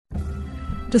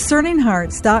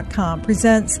DiscerningHearts.com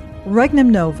presents Regnum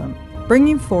Novum,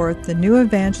 bringing forth the new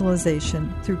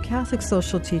evangelization through Catholic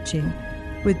social teaching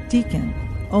with Deacon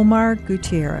Omar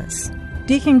Gutierrez.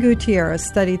 Deacon Gutierrez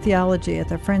studied theology at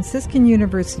the Franciscan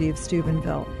University of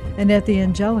Steubenville and at the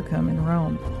Angelicum in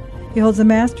Rome. He holds a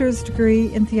master's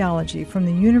degree in theology from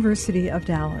the University of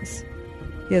Dallas.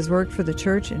 He has worked for the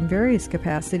church in various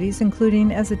capacities,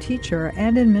 including as a teacher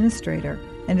and administrator,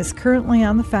 and is currently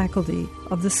on the faculty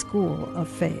of the School of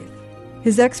Faith.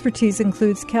 His expertise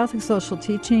includes Catholic social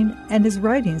teaching, and his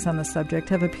writings on the subject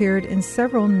have appeared in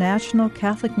several national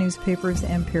Catholic newspapers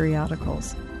and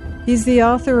periodicals. He's the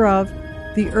author of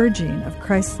The Urging of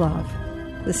Christ's Love,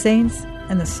 The Saints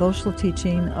and the Social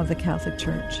Teaching of the Catholic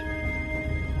Church.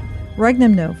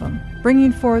 Regnum Novum,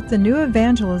 bringing forth the new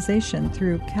evangelization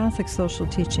through Catholic social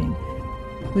teaching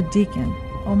with Deacon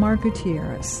Omar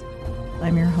Gutierrez.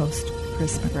 I'm your host,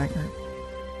 Chris McGregor.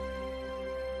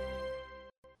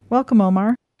 Welcome,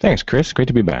 Omar. Thanks, Chris. Great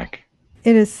to be back.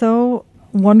 It is so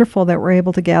wonderful that we're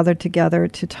able to gather together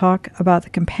to talk about the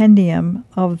compendium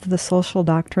of the social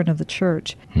doctrine of the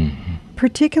Church,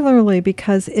 particularly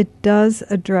because it does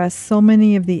address so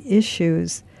many of the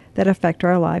issues that affect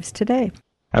our lives today.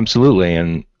 Absolutely.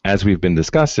 And as we've been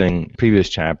discussing previous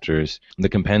chapters, the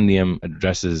compendium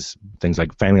addresses things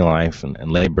like family life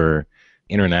and labor,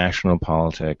 international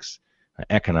politics,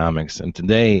 economics. And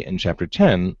today in chapter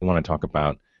 10, we want to talk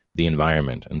about the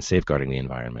environment and safeguarding the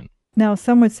environment. Now,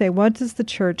 some would say, what does the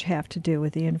church have to do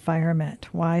with the environment?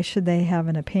 Why should they have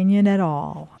an opinion at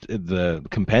all? The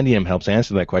compendium helps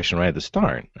answer that question right at the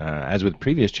start. As with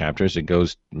previous chapters, it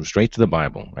goes straight to the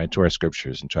Bible, right, to our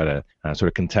scriptures, and try to sort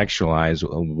of contextualize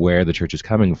where the church is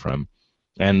coming from.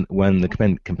 And when the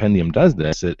compendium does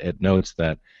this, it notes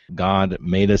that God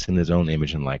made us in his own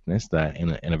image and likeness, that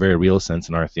in a very real sense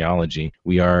in our theology,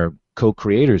 we are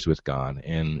co-creators with God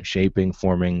in shaping,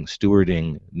 forming,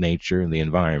 stewarding nature and the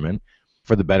environment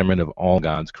for the betterment of all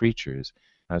God's creatures.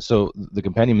 So the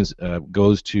compendium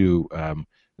goes to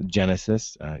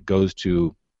Genesis, goes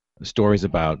to stories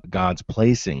about God's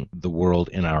placing the world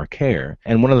in our care.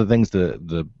 And one of the things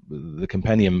the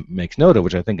compendium makes note of,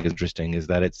 which I think is interesting, is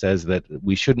that it says that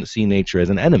we shouldn't see nature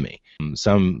as an enemy.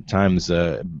 Sometimes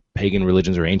pagan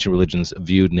religions or ancient religions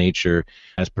viewed nature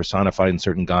as personified in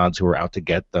certain gods who are out to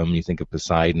get them. You think of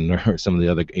Poseidon or some of the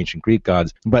other ancient Greek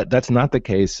gods. But that's not the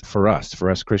case for us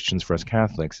Christians, for us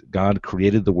Catholics. God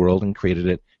created the world and created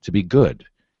it to be good.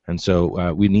 And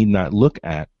so we need not look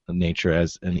at nature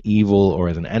as an evil or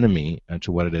as an enemy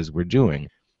to what it is we're doing.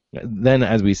 Then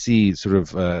as we see sort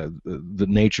of the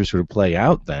nature sort of play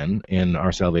out then in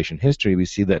our salvation history, we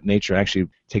see that nature actually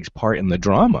takes part in the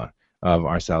drama of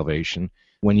our salvation.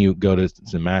 When you go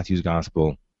to Matthew's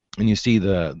Gospel and you see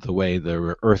the way there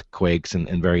were earthquakes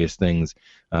and various things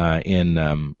in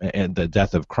the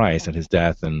death of Christ, at his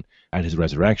death and at his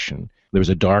resurrection, there was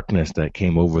a darkness that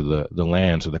came over the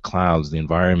land, so the clouds, the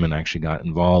environment actually got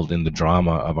involved in the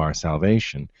drama of our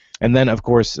salvation. And then, of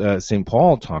course, St.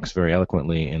 Paul talks very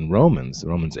eloquently in Romans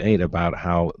 8, about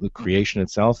how the creation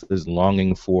itself is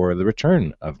longing for the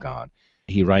return of God.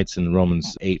 He writes in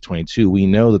Romans 8:22, "We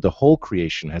know that the whole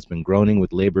creation has been groaning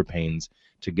with labor pains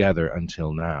together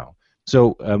until now."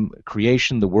 So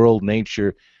creation, the world,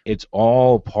 nature, it's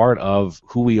all part of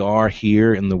who we are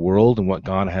here in the world and what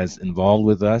God has involved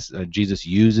with us. Jesus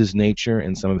uses nature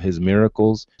in some of his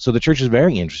miracles. So the church is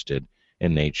very interested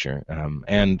in nature.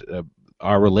 And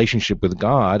our relationship with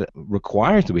God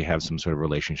requires that we have some sort of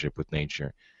relationship with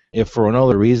nature, if for no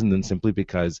other reason than simply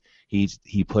because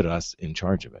he put us in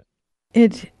charge of it.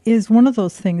 It is one of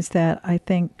those things that I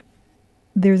think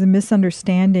there's a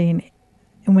misunderstanding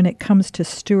when it comes to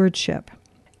stewardship,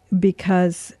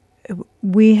 because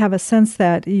we have a sense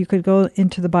that you could go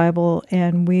into the Bible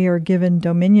and we are given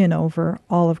dominion over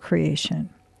all of creation.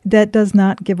 That does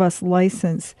not give us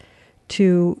license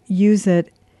to use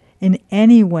it in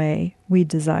any way we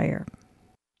desire.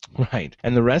 Right.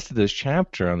 And the rest of this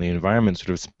chapter on the environment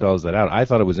sort of spells that out. I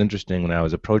thought it was interesting when I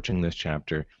was approaching this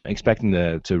chapter, expecting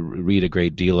to read a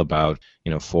great deal about,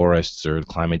 forests or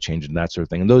climate change and that sort of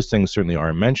thing. And those things certainly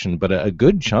are mentioned, but a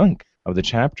good chunk of the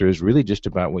chapter is really just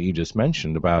about what you just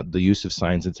mentioned, about the use of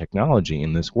science and technology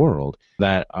in this world,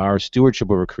 that our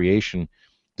stewardship over creation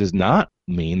does not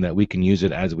mean that we can use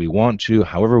it as we want to,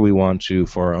 however we want to,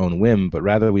 for our own whim, but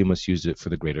rather we must use it for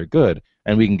the greater good.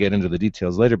 And we can get into the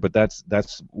details later, but that's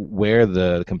where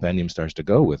the compendium starts to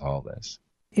go with all this.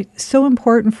 It's so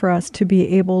important for us to be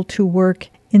able to work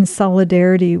in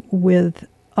solidarity with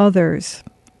others.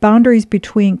 Boundaries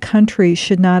between countries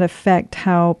should not affect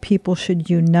how people should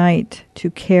unite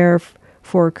to care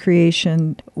for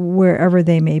creation wherever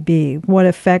they may be. What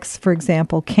affects, for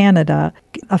example, Canada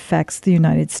affects the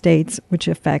United States, which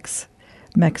affects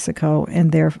Mexico,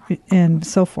 and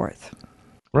so forth.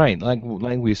 Right, like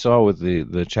we saw with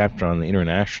the chapter on the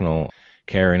international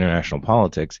care, international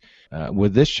politics.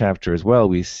 With this chapter as well,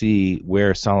 we see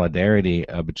where solidarity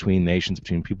between nations,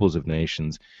 between peoples of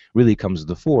nations, really comes to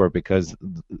the fore, because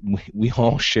we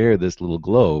all share this little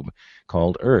globe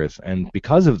called Earth, and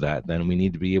because of that, then we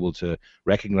need to be able to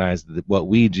recognize that what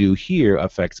we do here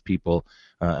affects people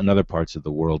in other parts of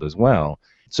the world as well.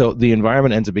 So the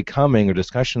environment ends up becoming, or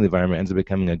discussion of the environment ends up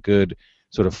becoming, a good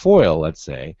sort of foil, let's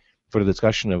say, for the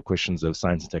discussion of questions of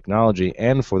science and technology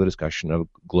and for the discussion of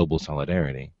global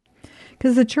solidarity.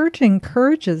 Because the church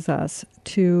encourages us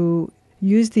to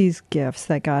use these gifts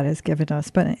that God has given us,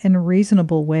 but in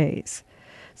reasonable ways,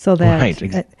 so that right,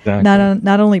 exactly.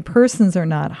 not only persons are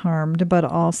not harmed, but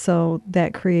also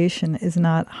that creation is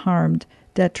not harmed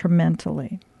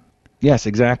detrimentally. Yes,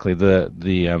 exactly.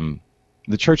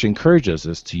 The church encourages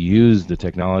us to use the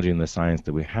technology and the science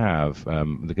that we have.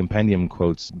 The compendium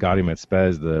quotes Gaudium et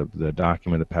Spes, the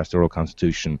document, the pastoral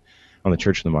constitution on the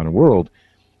Church in the modern world,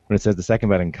 when it says the Second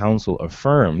Vatican Council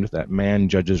affirmed that man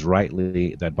judges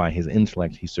rightly that by his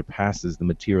intellect he surpasses the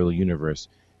material universe,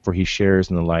 for he shares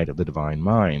in the light of the divine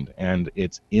mind. And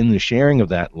it's in the sharing of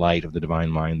that light of the divine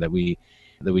mind that we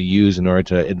use in order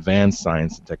to advance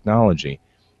science and technology.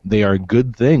 They are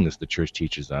good things, the church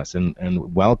teaches us,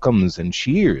 and welcomes and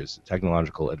cheers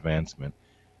technological advancement.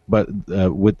 But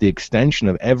with the extension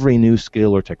of every new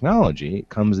skill or technology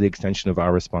comes the extension of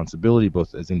our responsibility,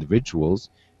 both as individuals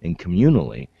and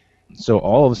communally. So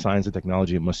all of science and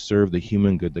technology must serve the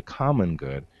human good, the common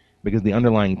good, because the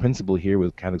underlying principle here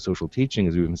with Catholic social teaching,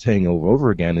 as we've been saying over and over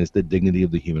again, is the dignity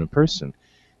of the human person.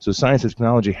 So science and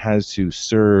technology has to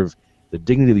serve the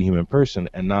dignity of the human person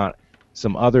and not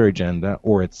some other agenda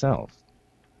or itself.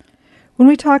 When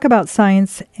we talk about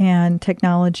science and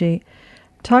technology,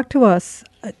 talk to us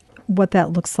what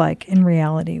that looks like in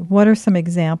reality. What are some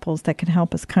examples that can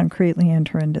help us concretely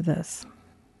enter into this?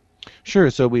 Sure.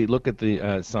 So we look at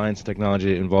the science and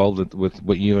technology involved with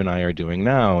what you and I are doing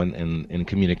now in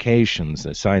communications,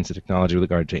 science and technology with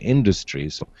regard to industry,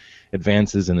 so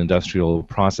advances in industrial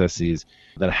processes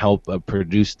that help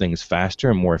produce things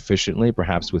faster and more efficiently,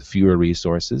 perhaps with fewer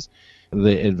resources.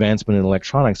 The advancement in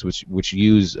electronics, which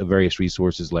use various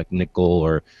resources like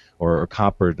nickel or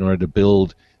copper in order to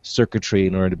build circuitry,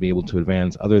 in order to be able to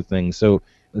advance other things. So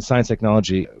the science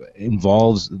technology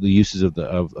involves the uses of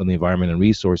the environment and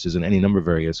resources in any number of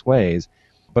various ways,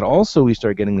 but also we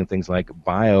start getting into things like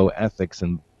bioethics,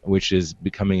 and which is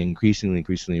becoming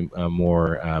increasingly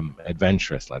more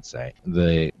adventurous, let's say.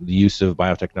 The use of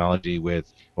biotechnology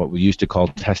with what we used to call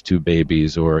test tube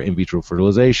babies or in vitro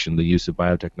fertilization, the use of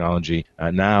biotechnology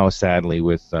now, sadly,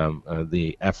 with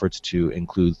the efforts to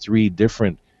include 3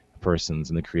 different persons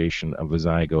in the creation of a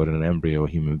zygote and an embryo, a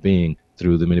human being,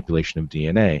 through the manipulation of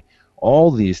DNA. All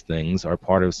these things are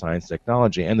part of science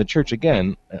technology, and the Church,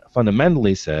 again,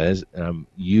 fundamentally says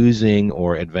using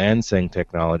or advancing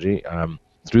technology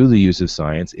through the use of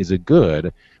science is a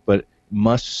good, but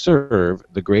must serve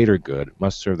the greater good,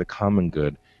 must serve the common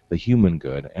good, the human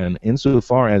good. And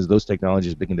insofar as those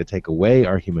technologies begin to take away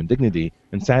our human dignity,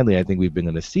 and sadly I think we've been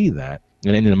going to see that,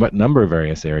 and in a number of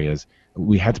various areas,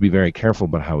 we have to be very careful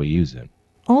about how we use it.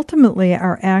 Ultimately,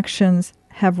 our actions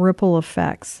have ripple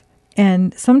effects.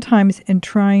 And sometimes in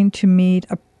trying to meet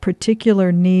a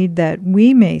particular need that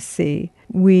we may see,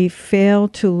 we fail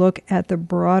to look at the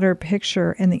broader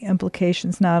picture and the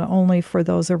implications not only for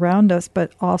those around us,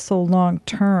 but also long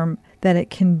term that it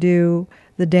can do,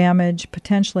 the damage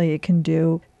potentially it can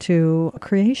do to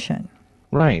creation.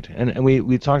 Right, and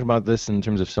we talked about this in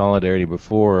terms of solidarity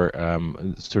before,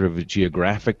 sort of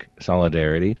geographic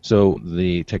solidarity. So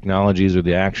the technologies or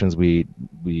the actions we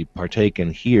partake in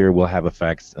here will have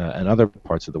effects in other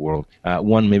parts of the world.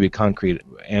 One maybe concrete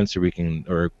answer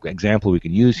or example we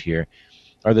can use here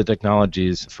are the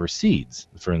technologies for seeds,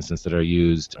 for instance, that are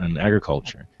used in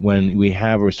agriculture. When we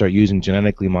start using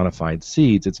genetically modified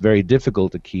seeds, it's very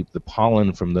difficult to keep the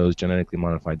pollen from those genetically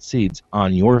modified seeds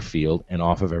on your field and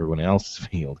off of everyone else's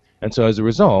field. And so as a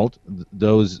result,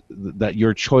 that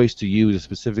your choice to use a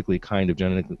specifically kind of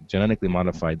genetically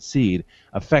modified seed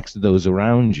affects those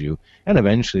around you and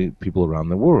eventually people around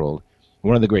the world.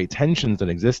 One of the great tensions that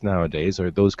exist nowadays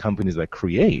are those companies that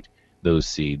create those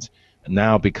seeds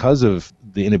now, because of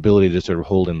the inability to sort of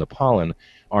hold in the pollen,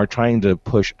 are trying to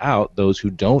push out those who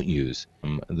don't use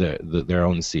their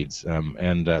own seeds.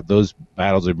 And those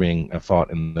battles are being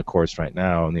fought in the courts right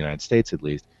now, in the United States at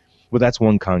least. But that's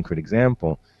one concrete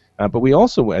example. But we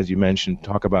also, as you mentioned,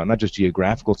 talk about not just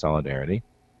geographical solidarity,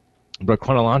 but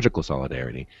chronological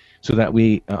solidarity, so that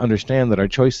we understand that our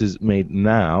choices made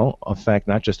now affect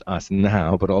not just us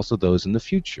now, but also those in the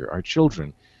future, our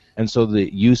children. And so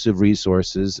the use of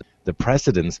resources, the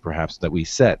precedents perhaps that we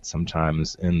set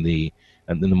sometimes in the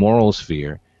moral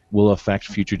sphere, will affect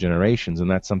future generations, and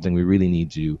that's something we really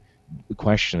need to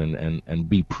question and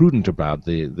be prudent about.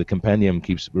 The compendium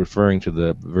keeps referring to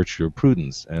the virtue of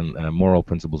prudence and moral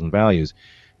principles and values,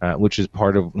 which is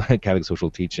part of Catholic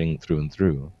social teaching through and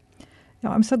through. No,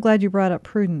 I'm so glad you brought up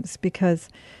prudence, because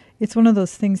it's one of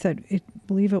those things that I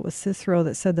believe it was Cicero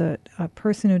that said that a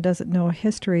person who doesn't know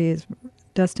history is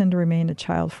destined to remain a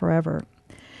child forever.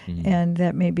 Mm-hmm. And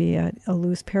that may be a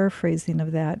loose paraphrasing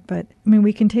of that. But, I mean,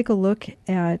 we can take a look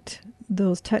at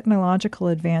those technological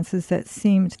advances that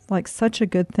seemed like such a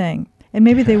good thing. And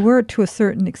maybe they were to a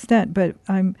certain extent, but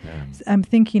I'm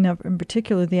thinking of, in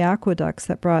particular, the aqueducts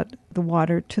that brought the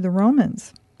water to the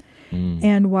Romans.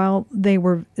 And while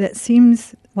that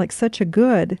seems like such a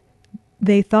good,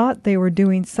 they thought they were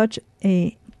doing such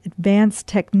a advanced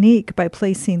technique by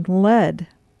placing lead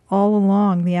all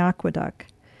along the aqueduct.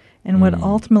 And what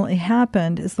ultimately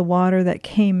happened is the water that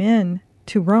came in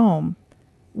to Rome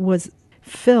was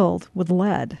filled with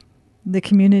lead. The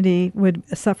community would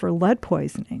suffer lead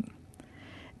poisoning.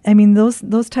 I mean,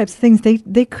 those types of things,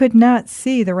 they could not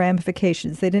see the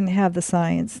ramifications. They didn't have the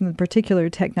science and the particular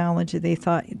technology they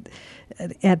thought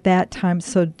at that time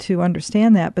so to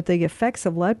understand that. But the effects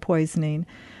of lead poisoning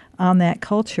on that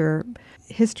culture,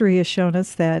 history has shown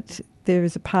us that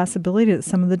there's a possibility that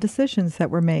some of the decisions that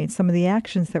were made, some of the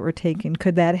actions that were taken,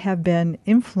 could that have been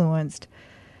influenced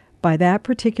by that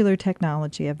particular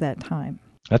technology of that time.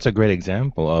 That's a great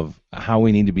example of how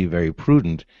we need to be very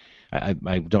prudent. I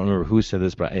don't remember who said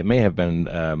this, but it may have been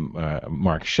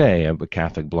Mark Shea, a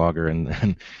Catholic blogger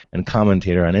and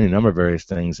commentator on any number of various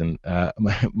things. And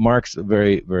Mark's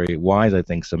very, very wise, I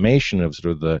think, summation of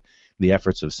sort of the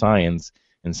efforts of science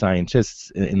and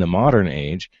scientists in the modern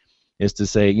age is to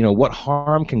say, what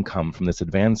harm can come from this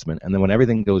advancement? And then when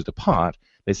everything goes to pot,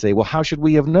 they say, well, how should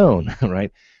we have known,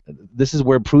 right? This is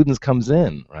where prudence comes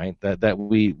in, right? That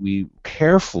we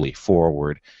carefully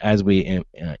forward as we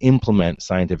implement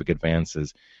scientific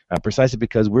advances, precisely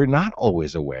because we're not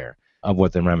always aware of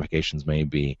what the ramifications may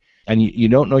be. And you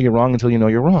don't know you're wrong until you know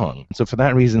you're wrong. So for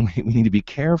that reason, we need to be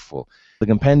careful. The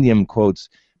compendium quotes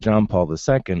John Paul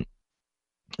II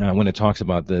when it talks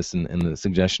about this and the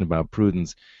suggestion about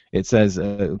prudence. It says,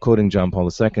 quoting John Paul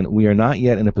II, "We are not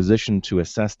yet in a position to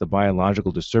assess the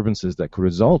biological disturbances that could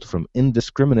result from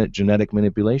indiscriminate genetic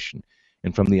manipulation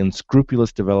and from the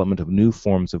unscrupulous development of new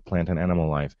forms of plant and animal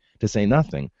life, to say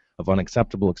nothing of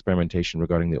unacceptable experimentation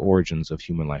regarding the origins of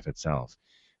human life itself."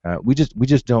 We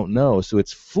just don't know, so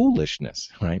it's foolishness,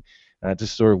 right? To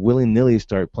sort of willy-nilly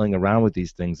start playing around with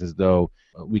these things as though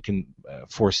we can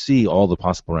foresee all the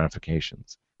possible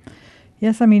ramifications.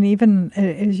 Yes, I mean, even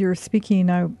as you're speaking,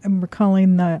 I'm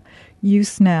recalling the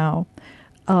use now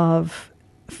of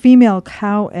female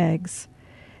cow eggs.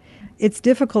 It's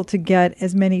difficult to get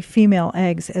as many female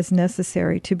eggs as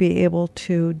necessary to be able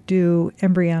to do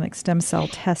embryonic stem cell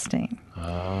testing.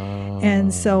 Oh.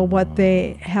 And so what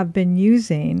they have been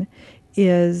using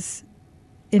is,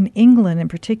 in England in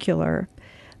particular,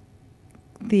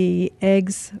 the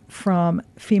eggs from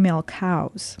female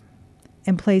cows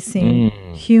and placing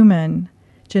human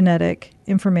genetic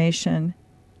information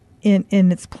in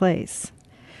its place.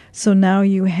 So now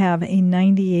you have a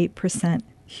 98%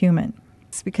 human.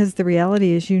 It's because the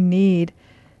reality is you need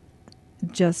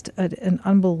just an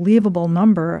unbelievable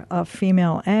number of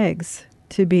female eggs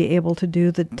to be able to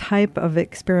do the type of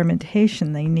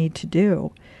experimentation they need to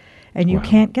do. And you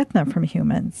can't get them from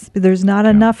humans. There's not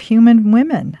enough human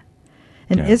women.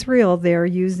 In Israel, they're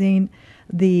using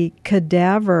the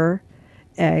cadaver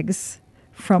eggs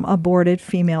from aborted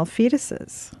female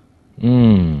fetuses.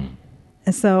 And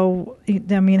so,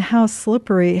 I mean, how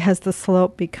slippery has the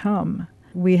slope become?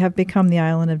 We have become the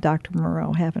island of Dr.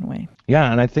 Moreau, haven't we?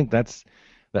 Yeah, and I think that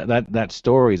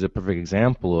story is a perfect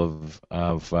example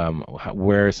of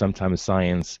where sometimes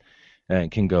science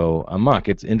can go amok.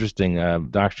 It's interesting.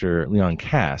 Dr. Leon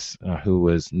Kass, who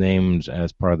was named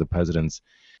as part of the president's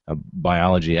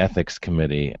biology ethics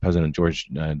committee, President George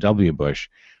W. Bush,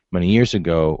 many years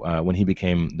ago, when he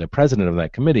became the president of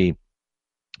that committee,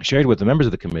 shared with the members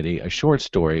of the committee a short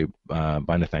story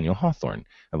by Nathaniel Hawthorne,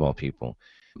 of all people.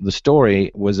 The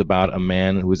story was about a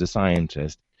man who was a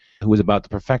scientist, who was about the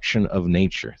perfection of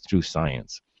nature through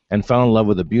science, and fell in love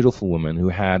with a beautiful woman who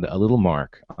had a little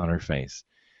mark on her face,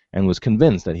 and was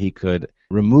convinced that he could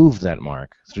remove that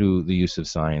mark through the use of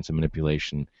science and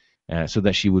manipulation so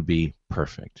that she would be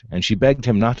perfect. And she begged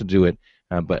him not to do it,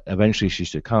 but eventually she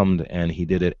succumbed, and he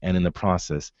did it, and in the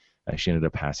process, she ended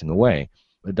up passing away.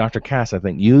 But Dr. Cass, I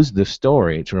think, used this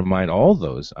story to remind all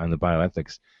those on the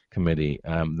bioethics committee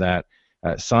that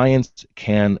science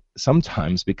can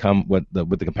sometimes become what the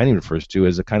compendium refers to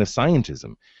as a kind of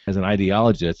scientism, as an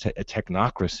ideology, a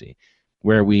technocracy,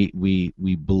 where we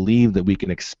believe that we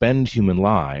can expend human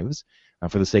lives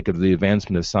for the sake of the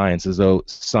advancement of science, as though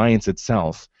science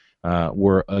itself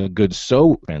were a good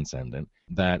so transcendent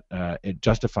that it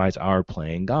justifies our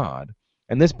playing God.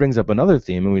 And this brings up another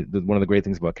theme, and one of the great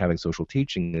things about Catholic social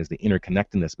teaching is the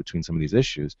interconnectedness between some of these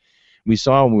issues. We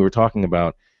saw when we were talking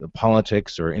about the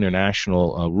politics or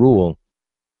international rule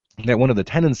that one of the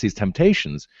tendencies,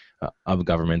 temptations of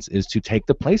governments is to take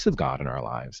the place of God in our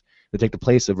lives, to take the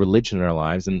place of religion in our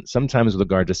lives, and sometimes with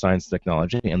regard to science,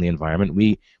 technology, and the environment,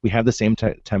 we have the same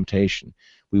temptation.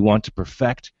 We want to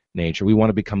perfect nature. We want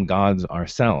to become gods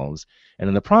ourselves, and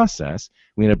in the process,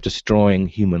 we end up destroying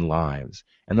human lives.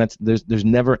 And there's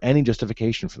never any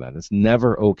justification for that. It's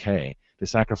never okay to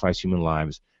sacrifice human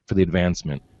lives for the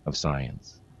advancement of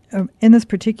science. In this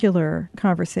particular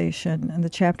conversation, and the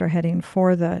chapter heading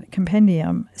for the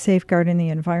compendium, Safeguarding the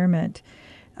Environment,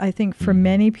 I think for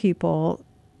many people,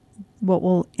 what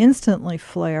will instantly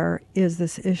flare is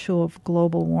this issue of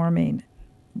global warming.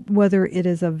 Whether it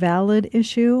is a valid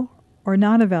issue or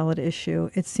not a valid issue,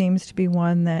 it seems to be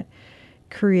one that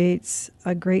creates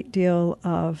a great deal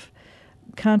of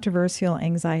controversial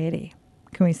anxiety.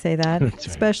 Can we say that? That's right.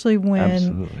 Especially when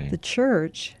Absolutely. the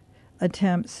church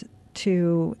attempts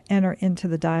to enter into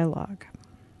the dialogue.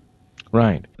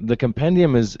 Right. The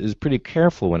compendium is pretty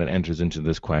careful when it enters into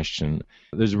this question.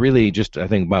 There's really just, I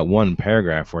think, about one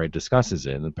paragraph where it discusses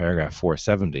it, in paragraph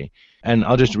 470. And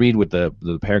I'll just read what the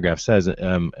paragraph says at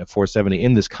 470.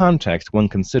 In this context, one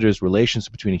considers relations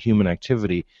between human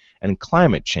activity and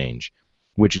climate change,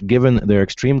 which, given their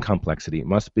extreme complexity,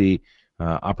 must be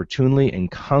opportunely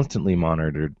and constantly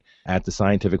monitored at the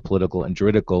scientific, political, and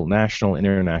juridical, national and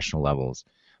international levels.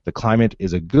 The climate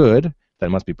is a good that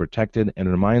must be protected, and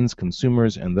reminds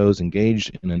consumers and those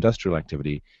engaged in industrial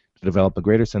activity to develop a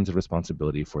greater sense of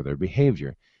responsibility for their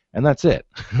behavior. And that's it.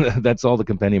 That's all the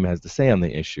compendium has to say on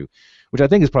the issue, which I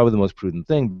think is probably the most prudent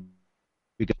thing.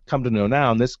 We can come to know now,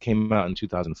 and this came out in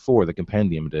 2004, the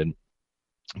compendium did.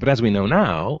 But as we know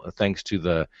now, thanks to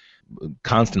the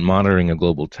constant monitoring of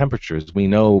global temperatures, we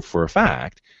know for a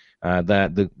fact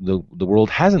that the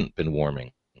world hasn't been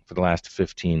warming for the last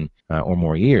 15 or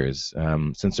more years.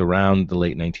 Since around the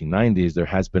late 1990s, there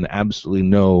has been absolutely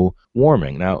no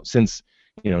warming. Now, since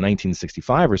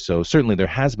 1965 or so, certainly there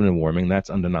has been a warming, that's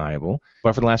undeniable.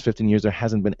 But for the last 15 years, there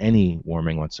hasn't been any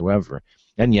warming whatsoever.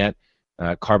 And yet,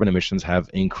 carbon emissions have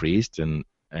increased, and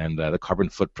the carbon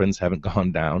footprints haven't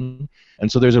gone down. And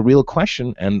so there's a real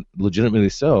question, and legitimately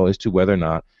so, as to whether or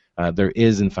not there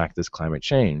is, in fact, this climate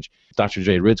change. Dr.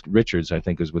 Jay Richards, I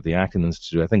think, is with the Acton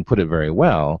Institute, I think put it very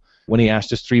well when he asked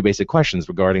just three basic questions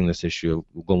regarding this issue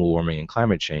of global warming and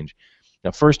climate change.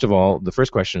 Now, first of all, the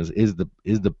first question is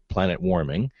the planet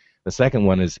warming? The second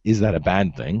one is that a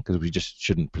bad thing? Because we just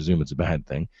shouldn't presume it's a bad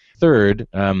thing. Third,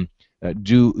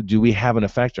 do we have an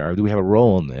effect, or do we have a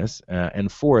role in this?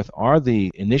 And fourth, are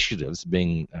the initiatives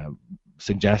being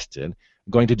suggested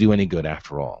going to do any good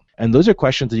after all? And those are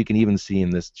questions that you can even see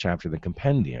in this chapter of the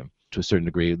compendium to a certain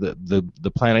degree.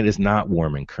 The planet is not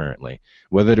warming currently.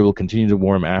 Whether it will continue to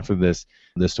warm after this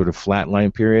sort of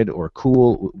flatline period or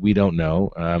cool, we don't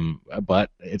know, but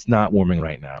it's not warming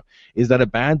right now. Is that a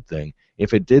bad thing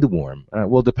if it did warm?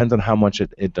 Well, it depends on how much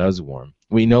it does warm.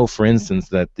 We know, for instance,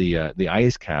 that the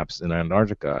ice caps in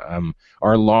Antarctica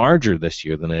are larger this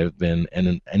year than they have been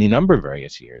in any number of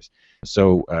various years.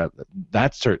 So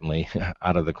that's certainly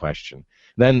out of the question.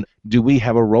 Then, do we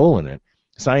have a role in it?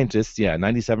 Scientists,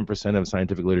 97% of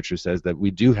scientific literature says that we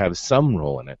do have some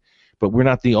role in it, but we're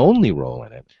not the only role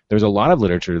in it. There's a lot of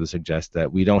literature that suggests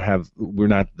that we're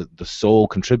not the sole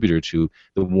contributor to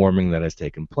the warming that has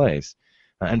taken place.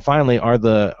 And finally, are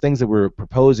the things that we're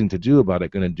proposing to do about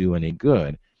it going to do any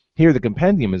good? Here, the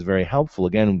compendium is very helpful,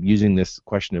 again, using this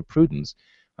question of prudence,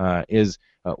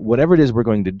 whatever it is we're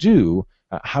going to do,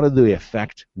 how do they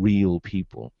affect real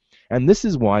people? And this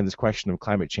is why this question of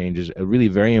climate change is really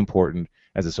very important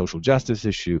as a social justice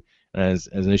issue, as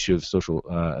an issue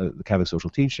of Catholic social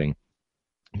teaching,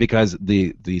 because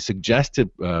the suggested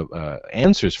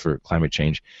answers for climate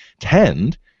change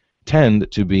tend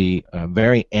to be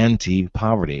very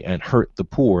anti-poverty and hurt the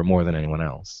poor more than anyone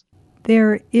else.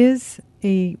 There is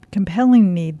a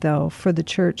compelling need, though, for the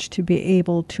church to be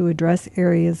able to address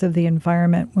areas of the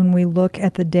environment when we look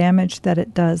at the damage that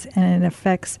it does, and it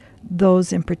affects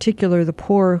those, in particular the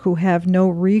poor, who have no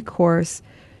recourse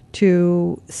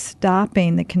to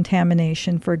stopping the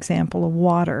contamination, for example, of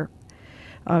water.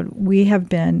 We have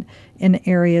been in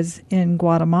areas in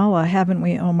Guatemala, haven't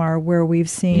we, Omar, where we've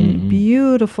seen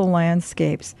beautiful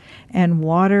landscapes and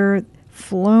water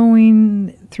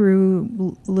flowing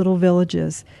through little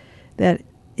villages that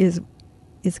is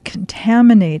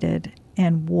contaminated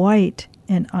and white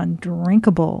and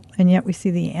undrinkable, and yet we see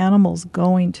the animals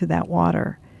going to that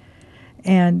water.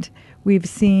 And we've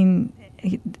seen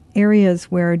areas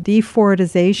where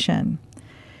deforestation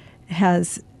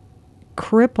has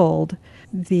crippled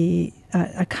the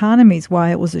economies.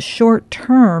 While it was a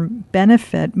short-term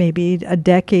benefit, maybe a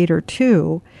decade or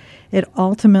two, it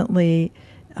ultimately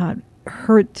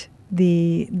hurt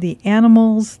the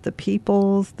animals, the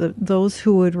peoples, those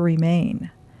who would remain.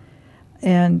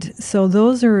 And so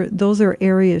those are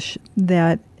areas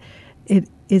that it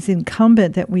is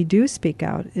incumbent that we do speak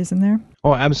out, isn't there?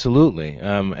 Oh, absolutely,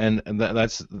 and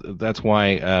that's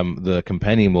why the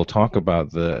compendium will talk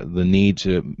about the need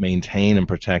to maintain and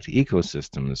protect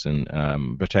ecosystems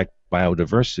and protect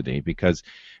biodiversity, because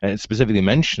and it's specifically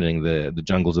mentioning the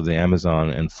jungles of the Amazon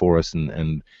and forests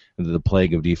and the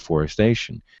plague of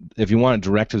deforestation. If you want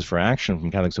directives for action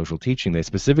from Catholic social teaching, they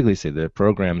specifically say that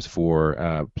programs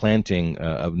for planting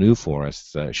of new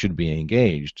forests should be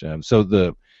engaged. So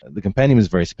the compendium is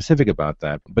very specific about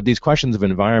that. But these questions of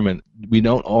environment, we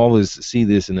don't always see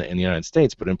this in the United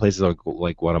States, but in places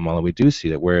like Guatemala, we do see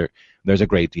that, where there's a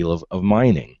great deal of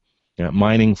mining.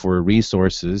 Mining for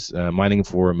resources, mining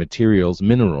for materials,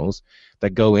 minerals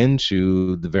that go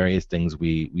into the various things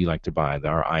we like to buy,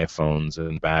 our iPhones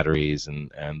and batteries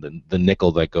and the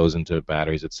nickel that goes into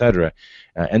batteries, etc.,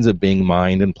 ends up being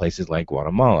mined in places like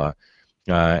Guatemala.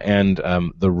 And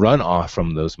the runoff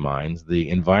from those mines, the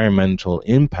environmental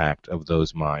impact of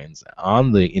those mines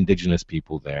on the indigenous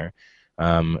people there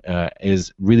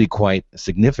is really quite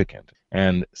significant.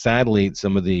 And sadly,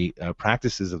 some of the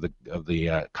practices of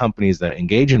the companies that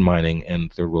engage in mining in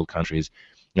third world countries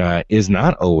is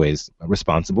not always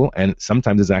responsible, and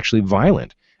sometimes is actually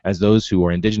violent, as those who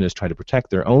are indigenous try to protect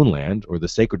their own land or the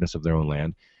sacredness of their own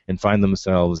land, and find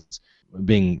themselves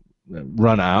being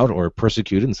run out or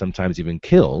persecuted and sometimes even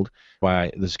killed by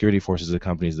the security forces of the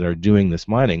companies that are doing this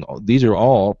mining. These are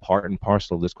all part and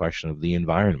parcel of this question of the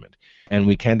environment, and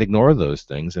we can't ignore those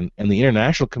things, and the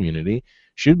international community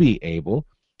should be able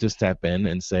to step in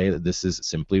and say that this is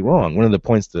simply wrong. One of the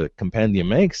points the compendium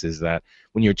makes is that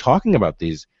when you're talking about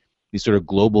these sort of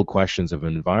global questions of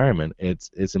environment,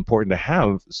 it's important to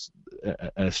have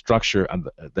a structure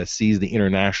that sees the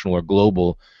international or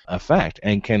global effect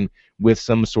and can, with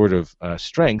some sort of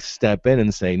strength, step in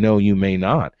and say, no, you may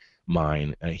not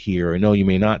mine here, or no, you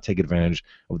may not take advantage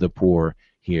of the poor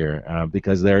here,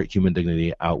 because their human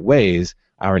dignity outweighs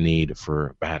our need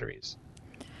for batteries.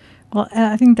 Well,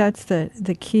 I think that's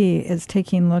the key, is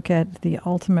taking a look at the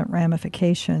ultimate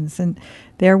ramifications. And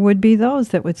there would be those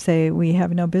that would say we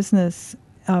have no business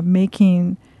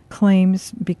making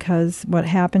claims, because what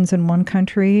happens in one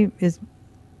country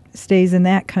stays in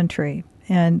that country.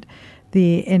 And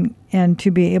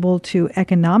to be able to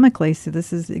economically, so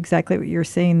this is exactly what you're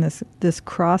saying, this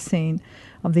crossing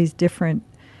of these different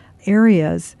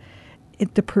areas,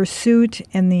 the pursuit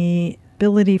and the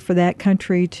ability for that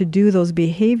country to do those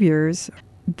behaviors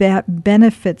that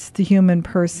benefits the human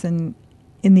person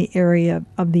in the area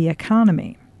of the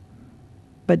economy.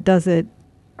 But does it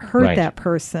hurt that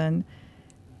person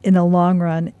in the long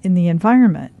run in the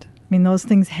environment? I mean, those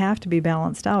things have to be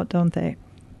balanced out, don't they?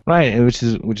 Right, which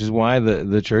is why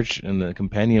the church and the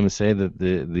compendium say that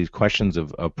these questions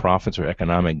of profits or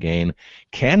economic gain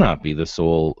cannot be the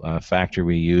sole factor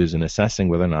we use in assessing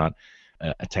whether or not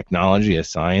a technology, a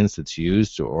science that's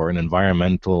used, or an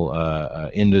environmental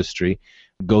industry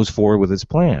goes forward with its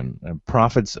plan.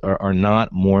 Profits are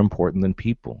not more important than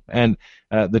people. And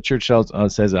the church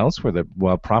says elsewhere that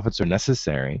while profits are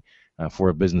necessary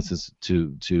for businesses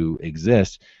to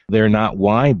exist, they're not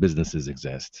why businesses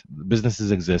exist.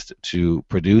 Businesses exist to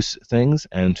produce things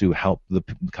and to help the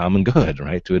common good,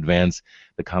 right? To advance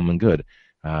the common good.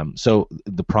 So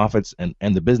the profits and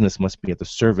the business must be at the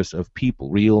service of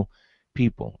people, real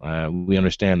people. We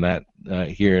understand that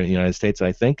here in the United States,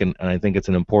 I think, and I think it's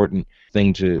an important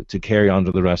thing to carry on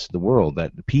to the rest of the world,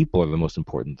 that the people are the most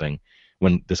important thing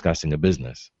when discussing a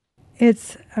business.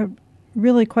 It's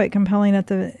really quite compelling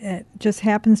that it just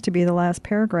happens to be the last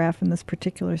paragraph in this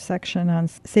particular section on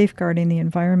safeguarding the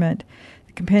environment.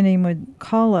 The compendium would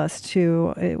call us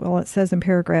to, well, it says in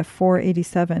paragraph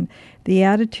 487, the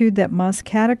attitude that must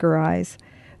categorize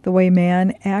the way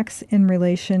man acts in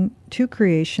relation to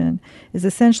creation is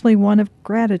essentially one of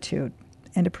gratitude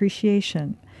and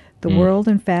appreciation. The world,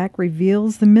 in fact,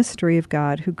 reveals the mystery of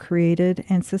God who created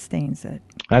and sustains it.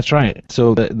 That's right.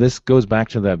 So this goes back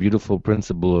to that beautiful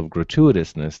principle of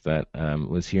gratuitousness that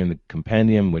was here in the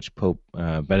compendium, which Pope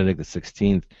Benedict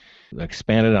XVI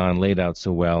expanded on, laid out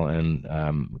so well in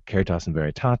Caritas in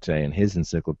Veritate in his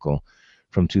encyclical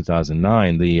from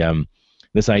 2009.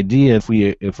 This idea, if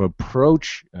we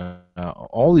approach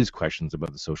all these questions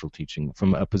about the social teaching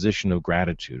from a position of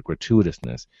gratitude,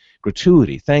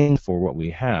 gratuity, thanks for what we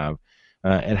have,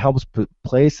 it helps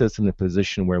place us in a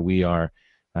position where we are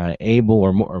able,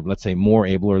 or let's say more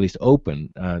able, or at least open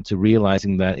to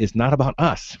realizing that it's not about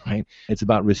us, right? It's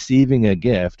about receiving a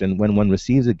gift, and when one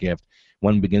receives a gift,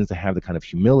 one begins to have the kind of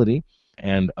humility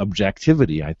and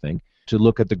objectivity, I think, to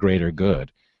look at the greater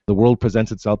good. The world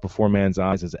presents itself before man's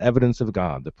eyes as evidence of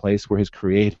God, the place where his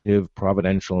creative,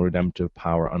 providential, redemptive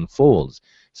power unfolds,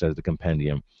 says the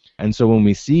compendium. And so when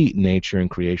we see nature and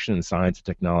creation and science and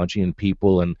technology and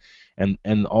people and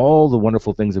all the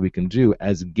wonderful things that we can do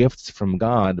as gifts from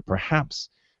God, perhaps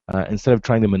instead of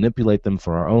trying to manipulate them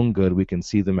for our own good, we can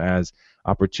see them as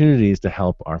opportunities to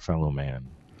help our fellow man.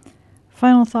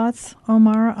 Final thoughts,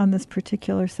 Omar, on this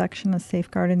particular section of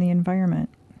safeguarding the environment?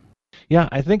 Yeah,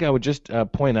 I think I would just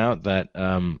point out that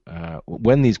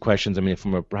when these questions, I mean,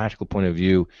 from a practical point of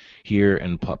view here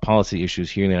and policy issues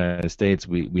here in the United States,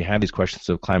 we have these questions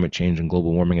of climate change and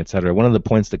global warming, et cetera. One of the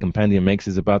points the compendium makes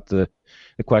is about the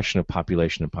question of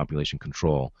population and population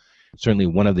control. Certainly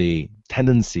one of the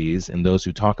tendencies in those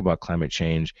who talk about climate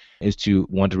change is to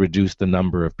want to reduce the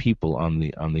number of people on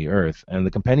the earth. And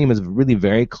the compendium is really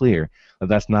very clear that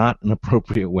that's not an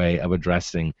appropriate way of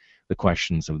addressing the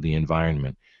questions of the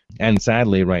environment. And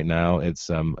sadly, right now, it's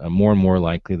more and more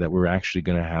likely that we're actually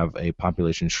going to have a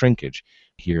population shrinkage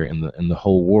here in the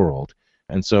whole world.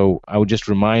 And so I would just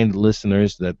remind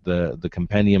listeners that the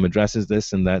compendium addresses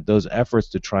this, and that those efforts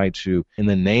to try to, in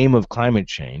the name of climate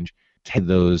change, take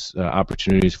those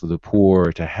opportunities for the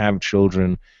poor to have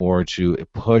children or to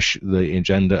push the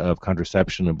agenda of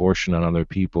contraception, abortion on other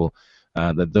people,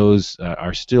 that those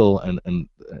are still and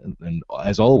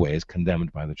as always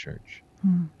condemned by the Church.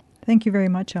 Thank you very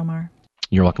much, Omar.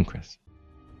 You're welcome, Chris.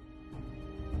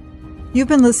 You've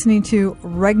been listening to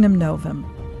Regnum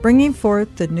Novum, bringing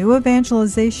forth the new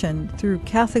evangelization through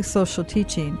Catholic social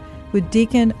teaching with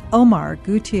Deacon Omar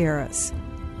Gutierrez.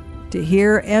 To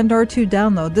hear and or to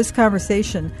download this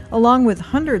conversation, along with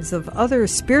hundreds of other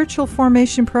spiritual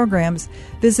formation programs,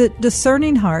 visit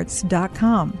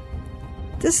discerninghearts.com.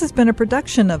 This has been a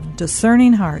production of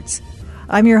Discerning Hearts.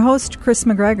 I'm your host, Chris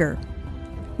McGregor.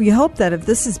 We hope that if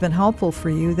this has been helpful for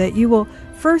you, that you will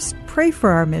first pray for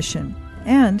our mission,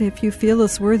 and if you feel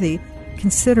us worthy,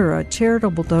 consider a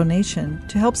charitable donation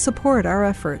to help support our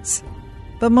efforts.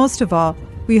 But most of all,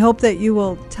 we hope that you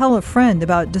will tell a friend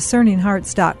about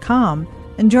discerninghearts.com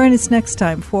and join us next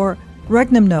time for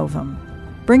Regnum Novum,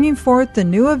 bringing forth the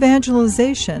new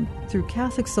evangelization through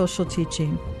Catholic social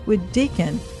teaching with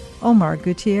Deacon Omar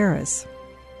Gutierrez.